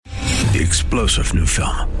The explosive new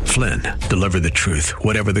film, Flynn, deliver the truth,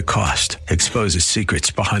 whatever the cost, exposes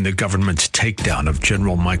secrets behind the government's takedown of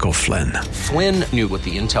General Michael Flynn. Flynn knew what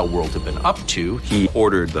the intel world had been up to. He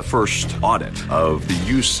ordered the first audit of the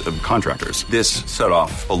use of contractors. This set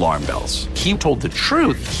off alarm bells. He told the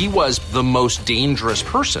truth. He was the most dangerous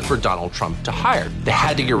person for Donald Trump to hire. They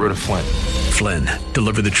had to get rid of Flynn. Flynn,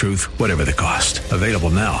 deliver the truth, whatever the cost. Available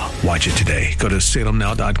now. Watch it today. Go to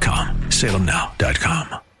salemnow.com.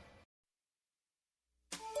 salemnow.com.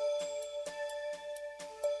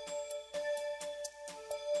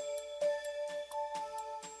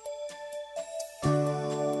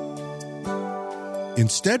 In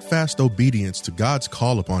steadfast obedience to God's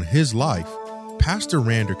call upon his life, Pastor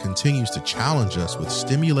Rander continues to challenge us with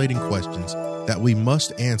stimulating questions that we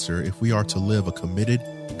must answer if we are to live a committed,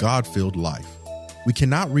 God-filled life. We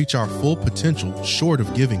cannot reach our full potential short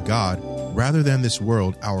of giving God, rather than this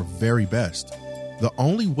world, our very best. The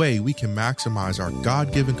only way we can maximize our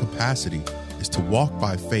God-given capacity is to walk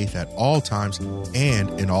by faith at all times and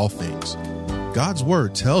in all things. God's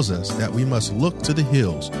word tells us that we must look to the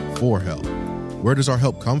hills for help. Where does our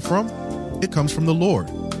help come from? It comes from the Lord,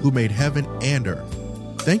 who made heaven and earth.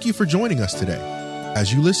 Thank you for joining us today.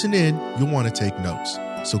 As you listen in, you'll want to take notes,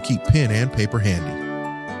 so keep pen and paper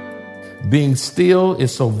handy. Being still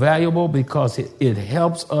is so valuable because it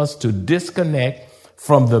helps us to disconnect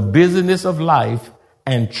from the busyness of life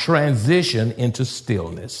and transition into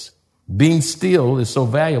stillness. Being still is so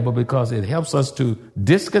valuable because it helps us to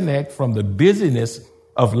disconnect from the busyness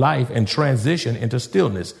of life and transition into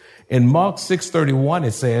stillness. In Mark 6:31,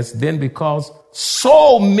 it says, then because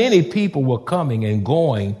so many people were coming and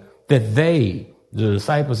going that they, the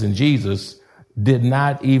disciples and Jesus, did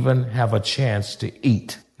not even have a chance to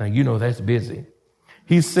eat. Now, you know that's busy.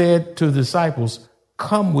 He said to the disciples,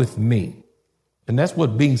 come with me. And that's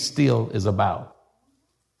what being still is about.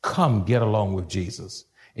 Come get along with Jesus.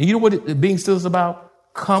 And you know what being still is about?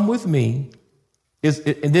 Come with me.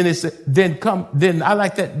 And then it said, then I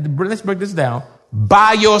like that. Let's break this down.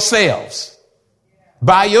 By yourselves.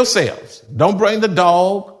 By yourselves. Don't bring the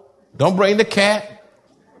dog. Don't bring the cat.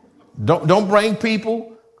 Don't bring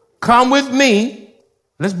people. Come with me.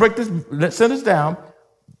 Let's break this. Let's send this down.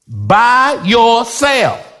 By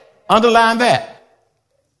yourself. Underline that.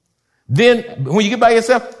 Then when you get by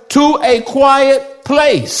yourself, to a quiet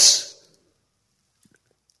place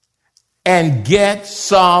and get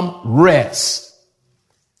some rest.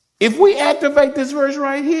 If we activate this verse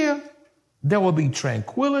right here, there will be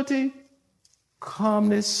tranquility,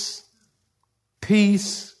 calmness,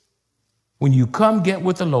 peace. When you come get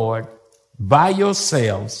with the Lord by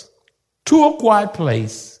yourselves to a quiet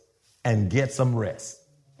place and get some rest.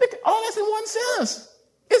 Look, all that's in one sentence.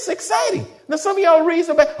 It's exciting. Now, some of y'all read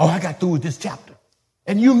something, I got through with this chapter.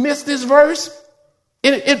 And you missed this verse.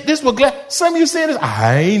 This will glad. Some of you saying this,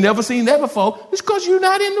 I ain't never seen that before. It's because you're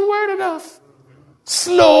not in the word enough.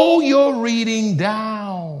 Slow your reading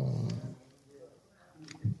down.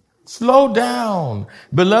 Slow down.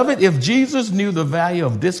 Beloved, if Jesus knew the value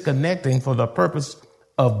of disconnecting for the purpose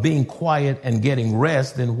of being quiet and getting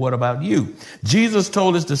rest, then what about you? Jesus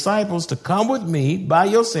told his disciples to come with me by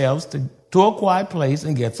yourselves to a quiet place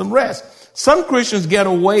and get some rest. Some Christians get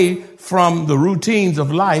away from the routines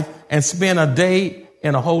of life and spend a day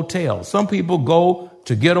in a hotel. Some people go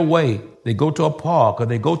to get away. They go to a park or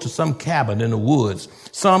they go to some cabin in the woods.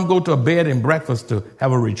 Some go to a bed and breakfast to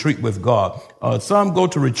have a retreat with God. Some go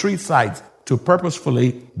to retreat sites to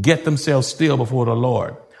purposefully get themselves still before the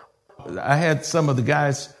Lord. I had some of the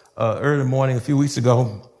guys early morning a few weeks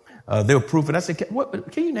ago. They were proofing. I said,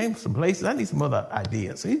 can you name some places? I need some other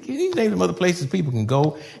ideas. Can you name some other places people can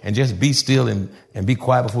go and just be still and be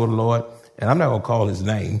quiet before the Lord? And I'm not going to call his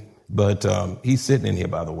name, but he's sitting in here,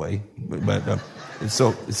 by the way.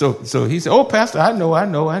 So he said, oh, Pastor, I know.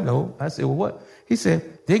 I said, well, what? He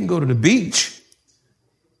said, they can go to the beach.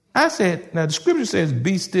 I said, now the scripture says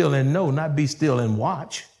be still and know, not be still and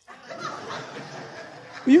watch.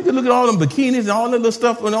 You can look at all them bikinis and all that little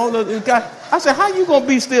stuff and all the guys. I said, how you going to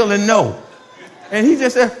be still and know? And he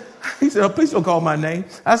said, oh, please don't call my name.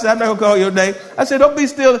 I said, I'm not going to call your name. I said, don't be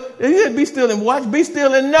still. He said, be still and watch, be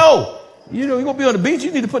still and know. You know, you're going to be on the beach.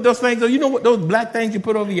 You need to put those things on. You know what those black things you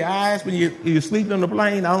put over your eyes when you're sleeping on the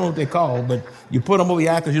plane? I don't know what they're called, but you put them over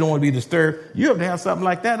your eyes because you don't want to be disturbed. You have to have something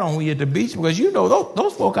like that on when you're at the beach because you know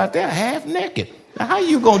those folk out there are half naked. Now, how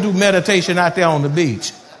you going to do meditation out there on the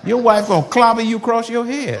beach? Your wife going to clobber you across your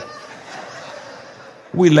head.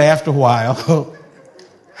 We laughed a while.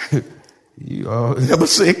 Number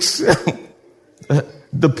 6.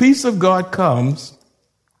 The peace of God comes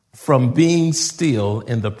from being still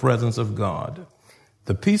in the presence of God.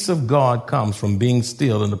 The peace of God comes from being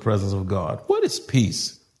still in the presence of God. What is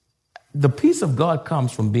peace? The peace of God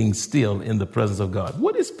comes from being still in the presence of God.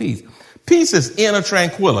 What is peace? Peace is inner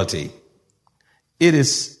tranquility. It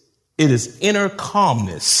is inner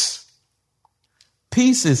calmness.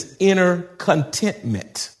 Peace is inner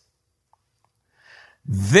contentment.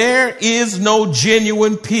 There is no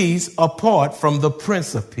genuine peace apart from the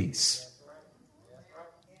Prince of Peace.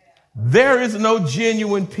 There is no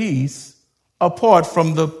genuine peace apart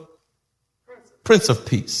from the Prince of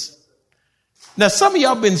Peace. Now, some of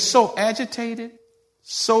y'all been so agitated,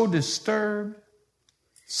 so disturbed,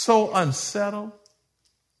 so unsettled,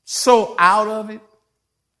 so out of it.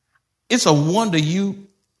 It's a wonder you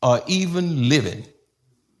are even living,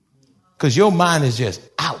 because your mind is just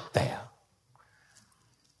out there.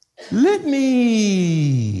 Let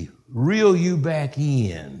me reel you back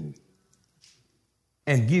in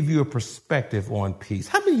and give you a perspective on peace.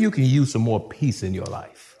 How many of you can use some more peace in your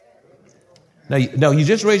life? Now, you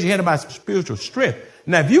just raised your hand about spiritual strength.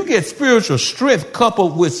 Now, if you get spiritual strength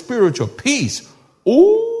coupled with spiritual peace,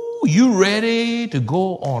 ooh, you ready to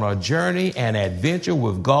go on a journey and adventure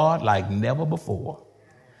with God like never before.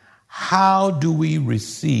 How do we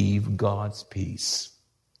receive God's peace?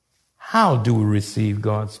 How do we receive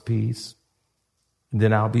God's peace? And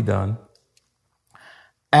then I'll be done.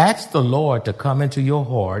 Ask the Lord to come into your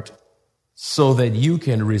heart so that you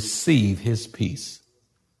can receive his peace.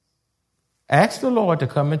 Ask the Lord to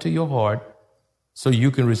come into your heart so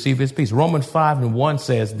you can receive his peace. Romans 5:1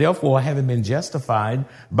 says, therefore, having been justified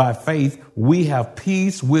by faith, we have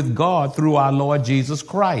peace with God through our Lord Jesus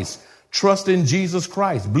Christ. Trust in Jesus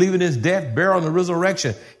Christ, believe in his death, burial, and the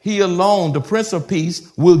resurrection. He alone, the Prince of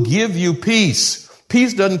Peace, will give you peace.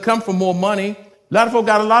 Peace doesn't come from more money. A lot of folks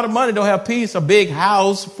got a lot of money, don't have peace. A big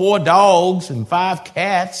house, 4 dogs, and 5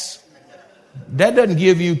 cats. That doesn't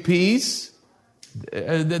give you peace.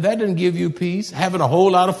 That doesn't give you peace. Having a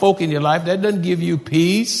whole lot of folk in your life, that doesn't give you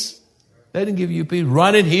peace. That doesn't give you peace.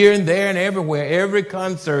 Running here and there and everywhere, every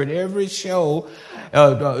concert, every show,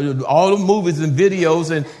 all the movies and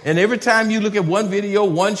videos. And every time you look at one video,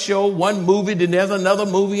 one show, one movie, then there's another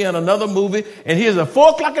movie and another movie. And here's at 4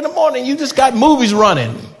 o'clock in the morning, you just got movies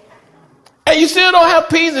running. And you still don't have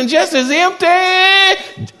peace and just as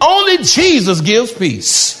empty. Only Jesus gives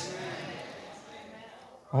peace.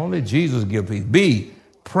 Only Jesus gives peace. B,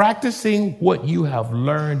 practicing what you have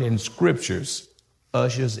learned in scriptures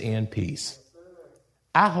ushers in peace.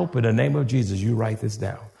 I hope in the name of Jesus you write this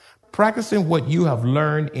down. Practicing what you have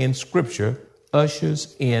learned in scripture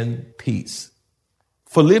ushers in peace.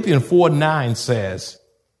 Philippians 4:9 says,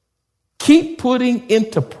 keep putting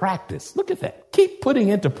into practice. Look at that. Keep putting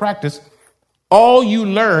into practice all you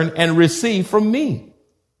learn and receive from me.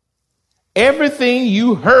 Everything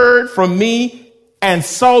you heard from me and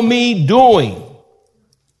saw me doing,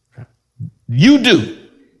 you do.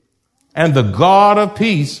 And the God of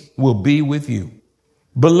peace will be with you.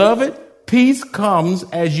 Beloved, peace comes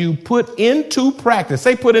as you put into practice.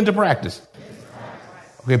 Say put into practice.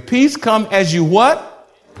 Okay, peace comes as you what?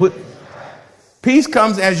 Peace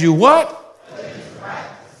comes as you what?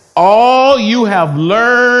 All you have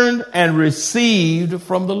learned and received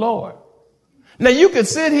from the Lord. Now you can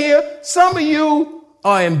sit here. Some of you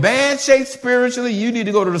are in bad shape spiritually. You need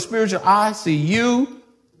to go to the spiritual ICU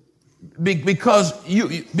because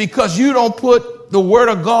you don't put the word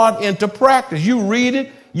of God into practice. You read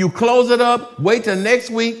it, you close it up, wait till next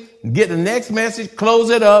week, get the next message, close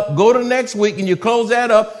it up, go to next week and you close that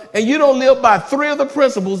up, and you don't live by 3 of the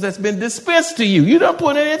principles that's been dispensed to you. You don't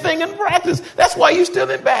put anything in practice. That's why you're still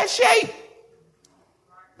in bad shape.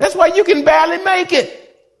 That's why you can barely make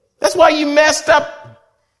it. That's why you messed up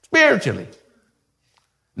spiritually.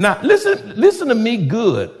 Now, listen to me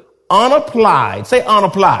good. Unapplied. Say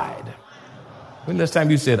unapplied. When last time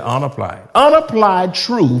you said unapplied? Unapplied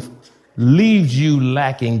truth leaves you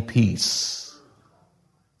lacking peace.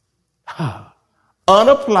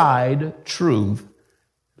 Unapplied truth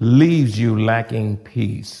leaves you lacking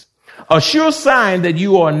peace. A sure sign that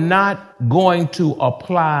you are not going to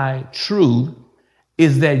apply truth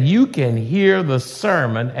is that you can hear the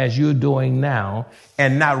sermon as you're doing now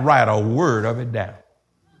and not write a word of it down.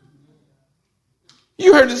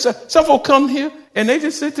 You heard this. Some folk come here and they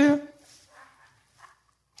just sit there.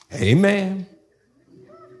 Amen.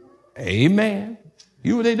 Amen.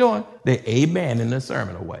 You know what they doing? They amen in the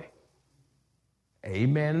sermon away.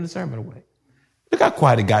 Amen in the sermon away. Look how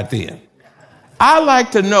quiet it got then. I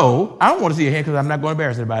like to know, I don't want to see your hand because I'm not going to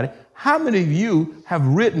embarrass anybody. How many of you have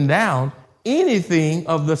written down anything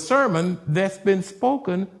of the sermon that's been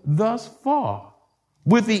spoken thus far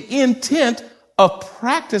with the intent of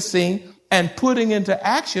practicing and putting into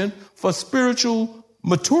action for spiritual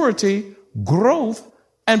maturity, growth,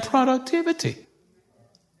 and productivity.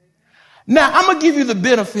 Now, I'm going to give you the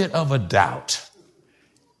benefit of a doubt.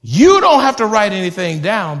 You don't have to write anything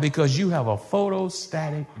down because you have a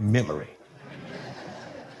photostatic memory.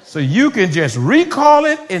 So you can just recall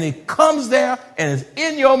it and it comes there and it's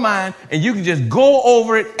in your mind and you can just go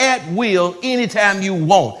over it at will anytime you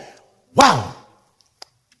want. Wow.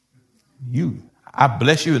 I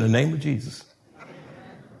bless you in the name of Jesus.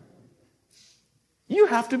 You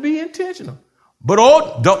have to be intentional. But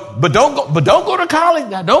don't go to college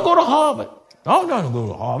now. Don't go to Harvard. Don't go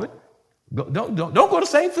to Harvard. Don't go to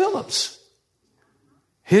St. Philip's.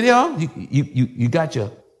 Here they are. You got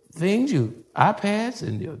your things, your iPads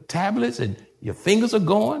and your tablets, and your fingers are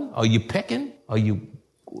going. Are you pecking? Are you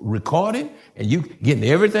recording? And you getting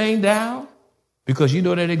everything down because you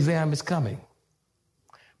know that exam is coming.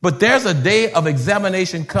 But there's a day of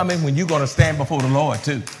examination coming when you're going to stand before the Lord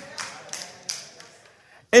too.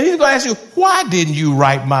 And he's going to ask you, why didn't you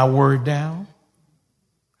write my word down?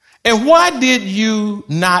 And why did you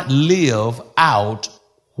not live out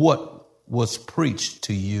what was preached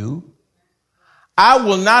to you? I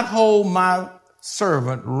will not hold my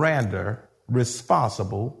servant Rander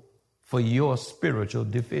responsible for your spiritual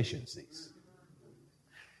deficiencies.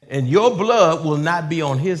 And your blood will not be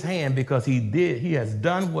on his hand because he has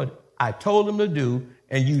done what I told him to do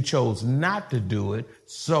and you chose not to do it.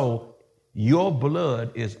 So your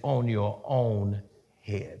blood is on your own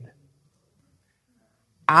head.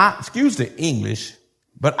 Excuse the English,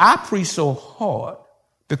 but I preach so hard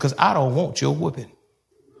because I don't want your whipping.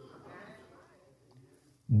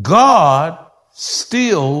 God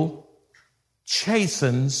still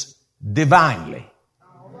chastens divinely.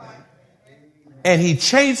 And he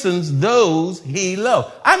chastens those he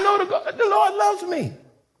loves. I know the Lord loves me.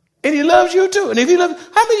 And he loves you too. And if he loves,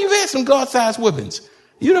 how many of you have had some God-sized whippings?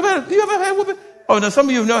 You ever had whipping? Oh, no, some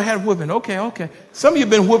of you have never had whipping. Okay. Some of you have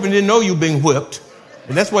been whipping, didn't know you've been whipped.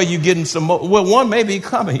 And that's why you're getting some more. Well, one may be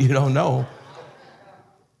coming. You don't know.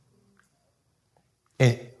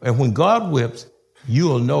 And when God whips,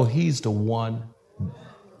 you'll know he's the one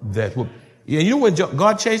that whips. You know when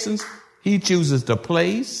God chastens? He chooses the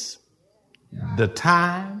place, the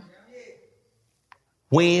time,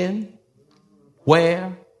 when,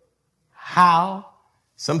 where, how.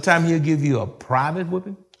 Sometimes he'll give you a private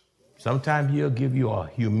whipping. Sometimes he'll give you a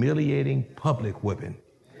humiliating public whipping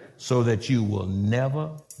so that you will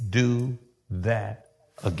never do that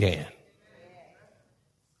again.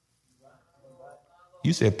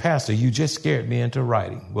 You said, Pastor, you just scared me into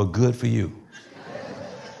writing. Well, good for you.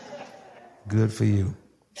 Good for you.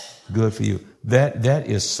 Good for you. That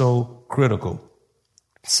is so critical.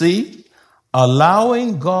 See,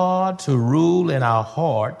 allowing God to rule in our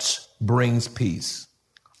hearts brings peace.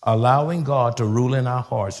 Allowing God to rule in our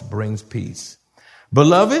hearts brings peace.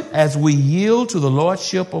 Beloved, as we yield to the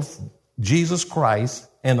lordship of Jesus Christ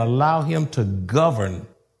and allow him to govern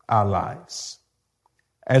our lives,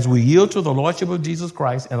 as we yield to the lordship of Jesus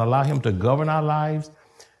Christ and allow him to govern our lives,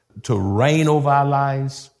 to reign over our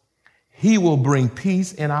lives, he will bring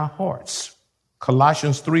peace in our hearts.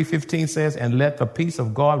 Colossians 3:15 says, and let the peace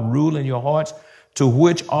of God rule in your hearts, to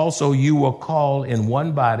which also you were called in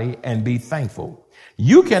one body, and be thankful.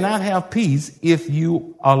 You cannot have peace if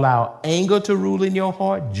you allow anger to rule in your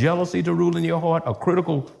heart, jealousy to rule in your heart, a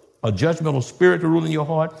judgmental spirit to rule in your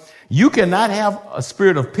heart. You cannot have a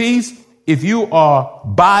spirit of peace if you are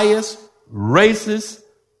biased, racist,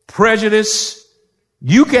 prejudiced.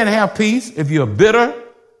 You can't have peace if you're bitter,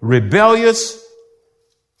 rebellious.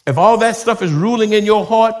 If all that stuff is ruling in your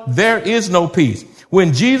heart, there is no peace.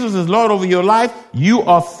 When Jesus is Lord over your life, you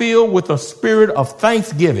are filled with a spirit of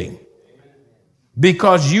thanksgiving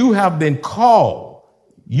because you have been called.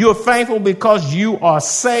 You're thankful because you are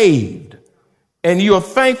saved. And you're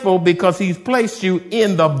thankful because he's placed you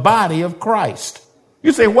in the body of Christ.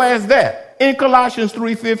 You say, where's that? In Colossians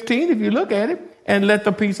 3:15, if you look at it, and let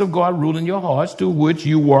the peace of God rule in your hearts, to which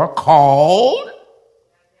you were called,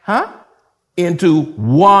 into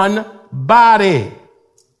one body.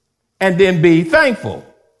 And then be thankful.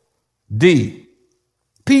 D,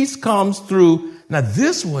 peace comes through. Now,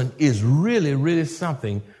 this one is really, really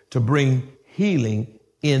something to bring healing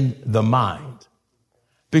in the mind.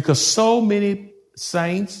 Because so many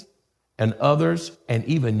saints and others and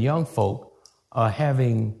even young folk are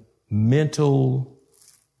having mental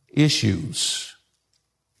issues.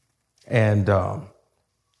 And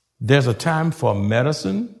there's a time for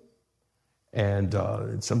medicine. And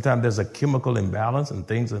sometimes there's a chemical imbalance and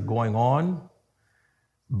things are going on.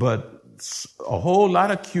 But a whole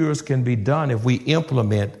lot of cures can be done if we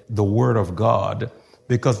implement the Word of God,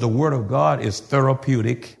 because the Word of God is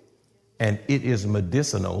therapeutic and it is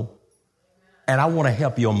medicinal. And I want to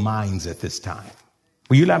help your minds at this time.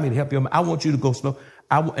 Will you allow me to help your mind? I want you to go slow.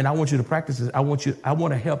 I want you to practice this. I want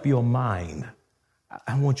to help your mind.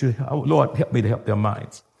 I want you to, Lord, help me to help their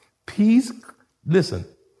minds. Peace, listen,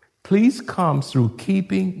 peace comes through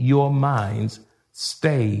keeping your minds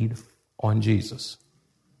stayed on Jesus.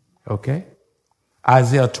 Okay?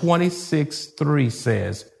 Isaiah 26:3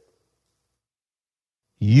 says,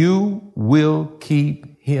 you will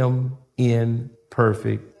keep him in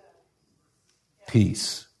perfect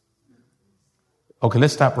peace. Okay,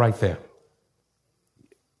 let's stop right there.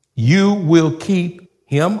 You will keep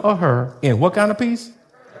him or her in what kind of peace?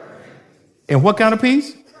 In what kind of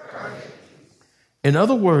peace? In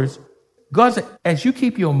other words, God said, as you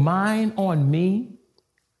keep your mind on me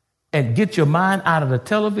and get your mind out of the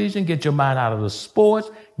television, get your mind out of the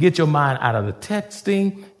sports, get your mind out of the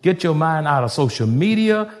texting, get your mind out of social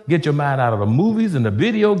media, get your mind out of the movies and the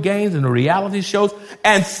video games and the reality shows,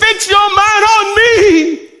 and fix your mind on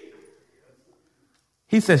me.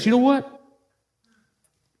 He says, you know what?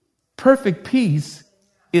 Perfect peace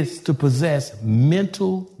is to possess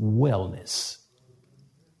mental wellness.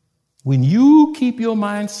 When you keep your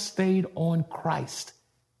mind stayed on Christ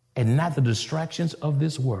and not the distractions of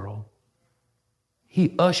this world,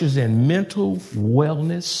 he ushers in mental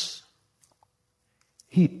wellness.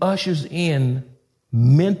 He ushers in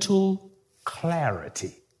mental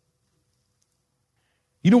clarity.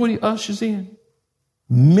 You know what he ushers in?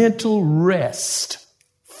 Mental rest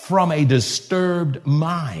from a disturbed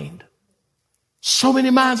mind. So many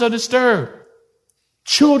minds are disturbed.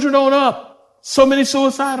 Children on up. So many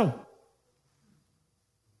suicidal.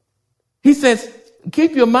 He says,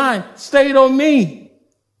 keep your mind stayed on me.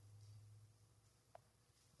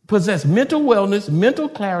 Possess mental wellness, mental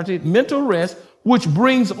clarity, mental rest, which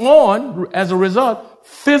brings on, as a result,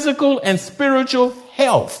 physical and spiritual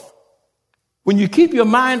health. When you keep your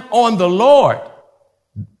mind on the Lord,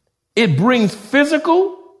 it brings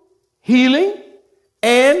physical healing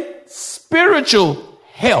and spiritual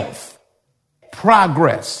health,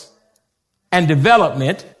 progress, and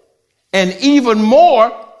development, and even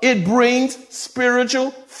more, it brings spiritual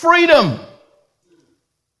freedom.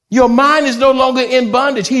 Your mind is no longer in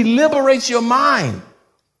bondage. He liberates your mind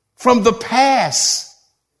from the past,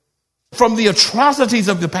 from the atrocities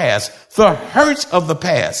of the past, the hurts of the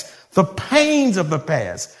past, the pains of the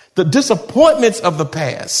past, the disappointments of the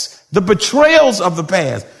past, the betrayals of the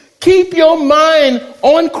past. Keep your mind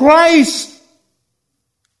on Christ,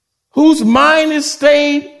 whose mind is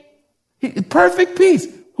stayed, perfect peace,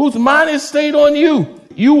 whose mind is stayed on you.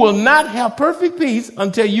 You will not have perfect peace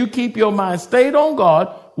until you keep your mind stayed on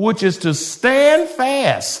God, which is to stand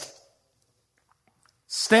fast.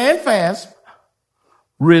 Stand fast,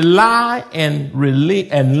 rely and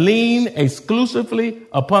lean exclusively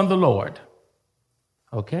upon the Lord.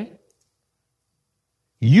 Okay?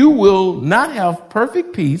 You will not have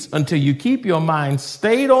perfect peace until you keep your mind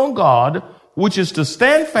stayed on God, which is to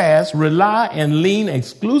stand fast, rely, and lean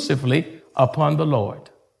exclusively upon the Lord.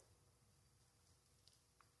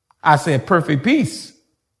 I said perfect peace.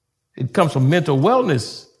 It comes from mental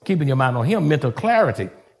wellness, keeping your mind on him, mental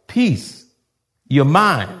clarity, peace, your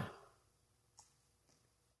mind.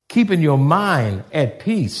 Keeping your mind at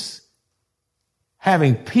peace,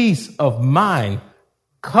 having peace of mind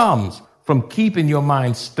comes from keeping your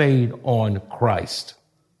mind stayed on Christ.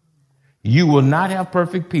 You will not have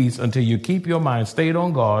perfect peace until you keep your mind stayed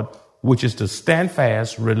on God, which is to stand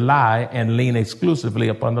fast, rely, and lean exclusively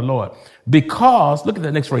upon the Lord. Because, look at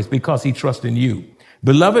the next phrase, because he trusts in you.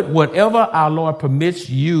 Beloved, whatever our Lord permits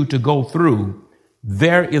you to go through,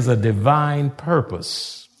 there is a divine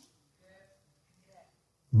purpose.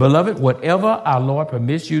 Beloved, whatever our Lord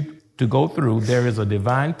permits you to go through, there is a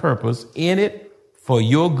divine purpose in it for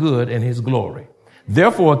your good and his glory.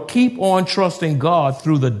 Therefore, keep on trusting God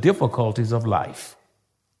through the difficulties of life.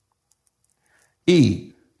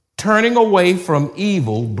 E, turning away from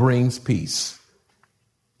evil brings peace.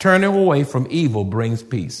 Turning away from evil brings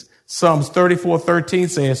peace. Psalms 34:13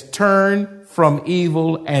 says, turn from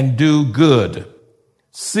evil and do good.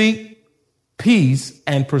 Seek peace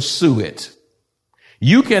and pursue it.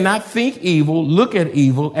 You cannot think evil, look at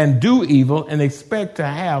evil, and do evil and expect to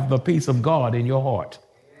have the peace of God in your heart.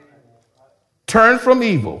 Turn from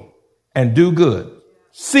evil and do good.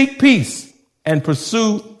 Seek peace and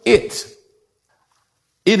pursue it.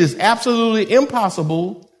 It is absolutely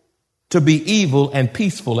impossible to be evil and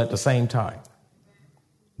peaceful at the same time.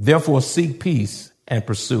 Therefore, seek peace and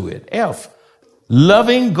pursue it. F,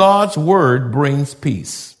 loving God's word brings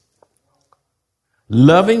peace.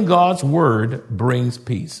 Loving God's word brings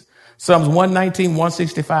peace. Psalms 119,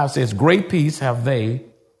 165 says, great peace have they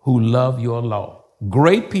who love your law.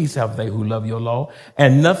 Great peace have they who love your law,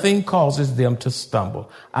 and nothing causes them to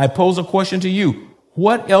stumble. I pose a question to you.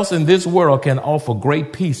 What else in this world can offer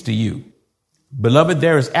great peace to you? Beloved,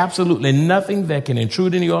 there is absolutely nothing that can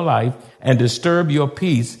intrude in your life and disturb your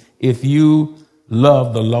peace if you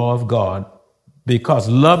love the law of God, because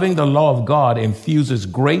loving the law of God infuses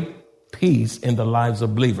great peace in the lives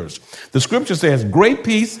of believers. The scripture says, great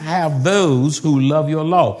peace have those who love your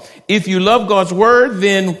law. If you love God's word,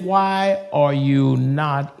 then why are you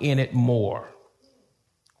not in it more?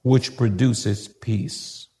 Which produces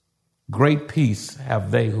peace. Great peace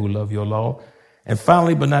have they who love your law. And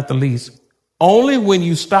finally, but not the least, only when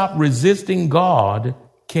you stop resisting God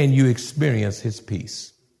can you experience his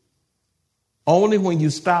peace. Only when you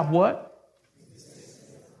stop what?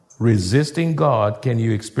 Resisting God can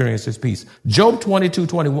you experience his peace. Job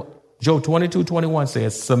 22:21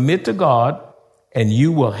 says, submit to God and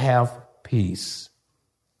you will have peace.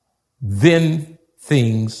 Then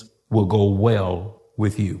things will go well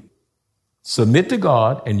with you. Submit to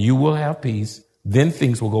God and you will have peace. Then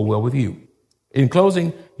things will go well with you. In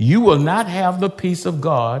closing, you will not have the peace of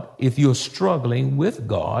God if you're struggling with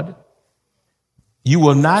God. You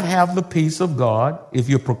will not have the peace of God if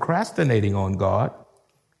you're procrastinating on God.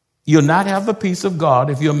 You'll not have the peace of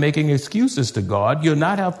God if you're making excuses to God. You'll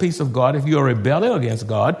not have peace of God if you're rebelling against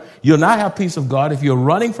God. You'll not have peace of God if you're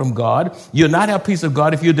running from God. You'll not have peace of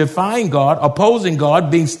God if you're defying God, opposing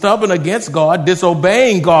God, being stubborn against God,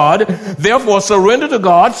 disobeying God. Therefore, surrender to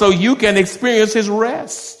God so you can experience his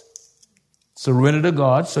rest. Surrender to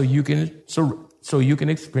God so you can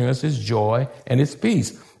experience his joy and his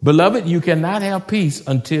peace. Beloved, you cannot have peace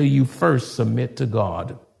until you first submit to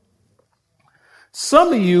God.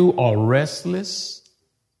 Some of you are restless.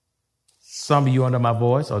 Some of you under my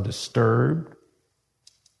voice are disturbed.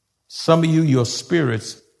 Some of you, your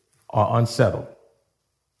spirits are unsettled.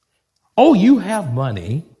 Oh, you have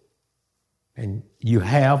money and you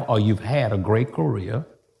have or you've had a great career.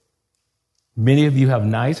 Many of you have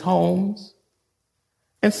nice homes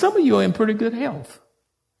and some of you are in pretty good health.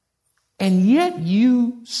 And yet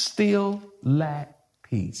you still lack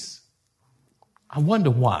peace. I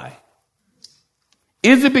wonder why.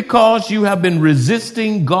 Is it because you have been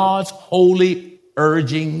resisting God's holy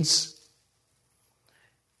urgings?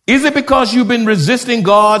 Is it because you've been resisting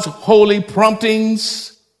God's holy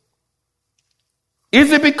promptings?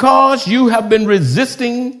 Is it because you have been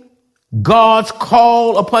resisting God's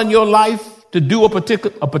call upon your life to do a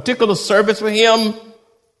particular service for him?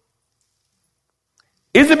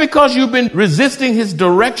 Is it because you've been resisting his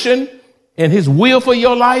direction and his will for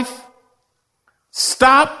your life?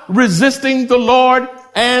 Stop resisting the Lord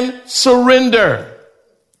and surrender.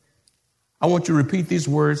 I want you to repeat these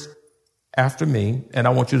words after me, and I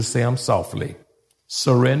want you to say them softly.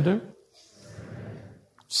 Surrender,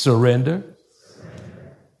 surrender,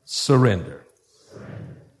 surrender.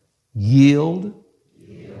 Yield,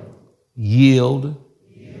 yield,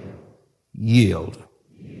 yield.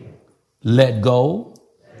 Let go,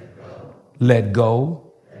 let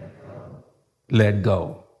go, let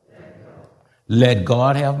go. Let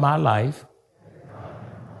God have my life.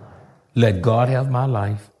 Let God have my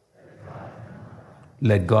life.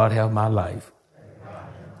 Let God have my life.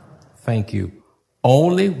 Thank you.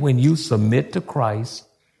 Only when you submit to Christ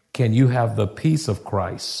can you have the peace of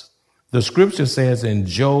Christ. The scripture says in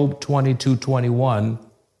Job 22:21,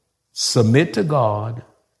 submit to God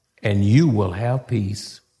and you will have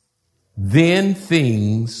peace. Then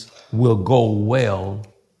things will go well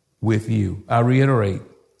with you. I reiterate.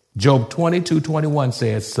 Job 22:21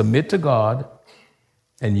 says, submit to God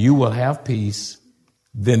and you will have peace.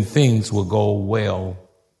 Then things will go well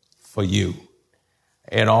for you.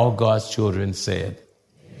 And all God's children said,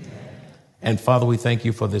 amen. And Father, we thank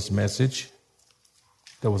you for this message.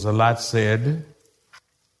 There was a lot said.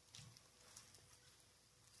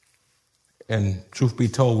 And truth be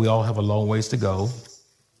told, we all have a long ways to go.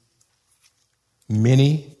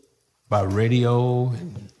 Many by radio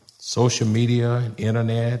and social media and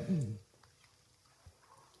internet, and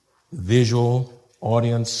visual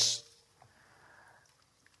audience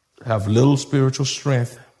have little spiritual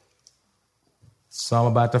strength. Some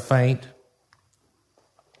about to faint.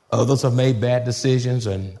 Others have made bad decisions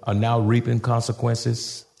and are now reaping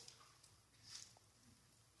consequences.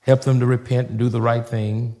 Help them to repent and do the right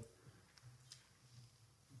thing.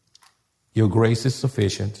 Your grace is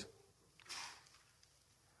sufficient.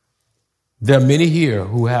 There are many here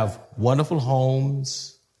who have wonderful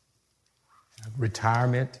homes,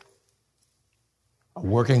 retirement, are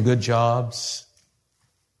working good jobs,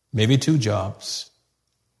 maybe 2 jobs,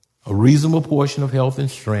 a reasonable portion of health and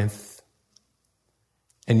strength,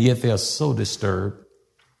 and yet they are so disturbed.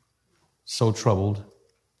 so troubled,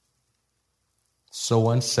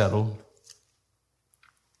 so unsettled,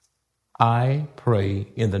 I pray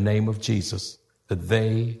in the name of Jesus that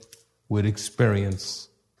they would experience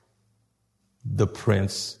the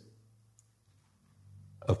Prince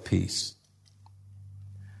of Peace.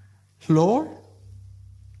 Lord,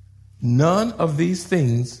 none of these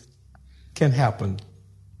things can happen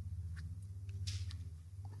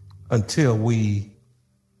until we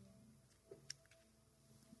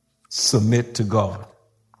submit to God.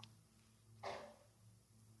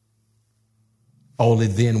 Only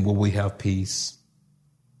then will we have peace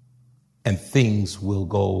and things will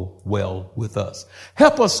go well with us.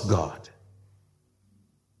 Help us, God,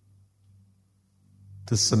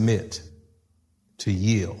 to submit, to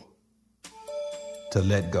yield, to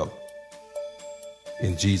let go.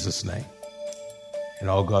 In Jesus' name. And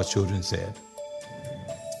all God's children said.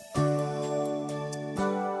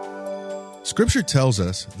 Scripture tells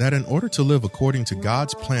us that in order to live according to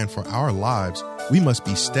God's plan for our lives, we must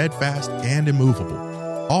be steadfast and immovable,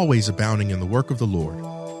 always abounding in the work of the Lord.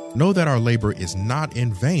 Know that our labor is not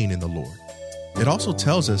in vain in the Lord. It also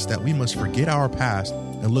tells us that we must forget our past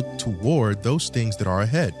and look toward those things that are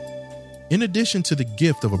ahead. In addition to the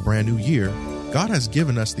gift of a brand new year, God has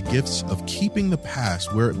given us the gifts of keeping the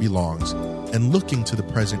past where it belongs and looking to the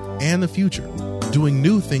present and the future, doing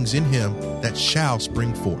new things in Him that shall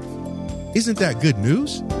spring forth. Isn't that good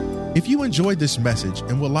news? If you enjoyed this message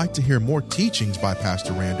and would like to hear more teachings by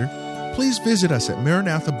Pastor Rander, please visit us at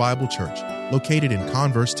Maranatha Bible Church, located in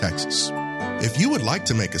Converse, Texas. If you would like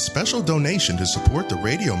to make a special donation to support the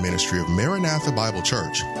radio ministry of Maranatha Bible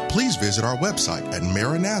Church, please visit our website at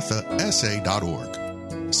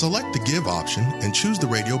maranathasa.org. Select the Give option and choose the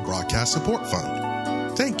Radio Broadcast Support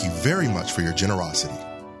Fund. Thank you very much for your generosity.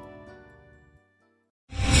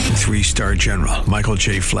 3-star General Michael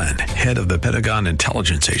J. Flynn, head of the Pentagon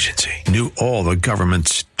Intelligence Agency, knew all the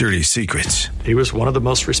government's dirty secrets. He was one of the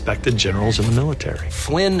most respected generals in the military.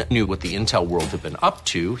 Flynn knew what the intel world had been up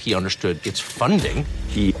to. He understood its funding.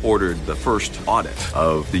 He ordered the first audit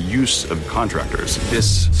of the use of contractors.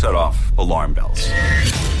 This set off alarm bells.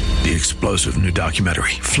 The explosive new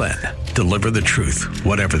documentary, Flynn, Deliver the Truth,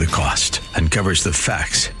 Whatever the Cost, uncovers the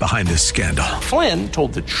facts behind this scandal. Flynn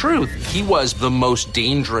told the truth. He was the most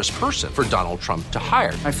dangerous person for Donald Trump to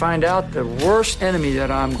hire. I find out the worst enemy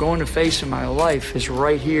that I'm going to face in my life is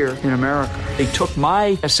right here in America. They took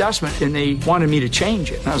my assessment and they wanted me to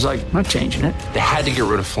change it. And I was like, I'm not changing it. They had to get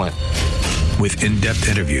rid of Flynn. With in-depth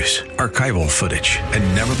interviews, archival footage,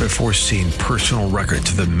 and never-before-seen personal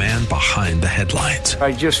records of the man behind the headlines.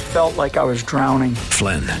 I just felt like I was drowning.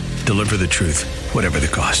 Flynn, Deliver the Truth, Whatever the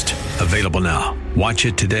Cost. Available now. Watch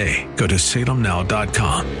it today. Go to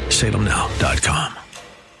salemnow.com. salemnow.com.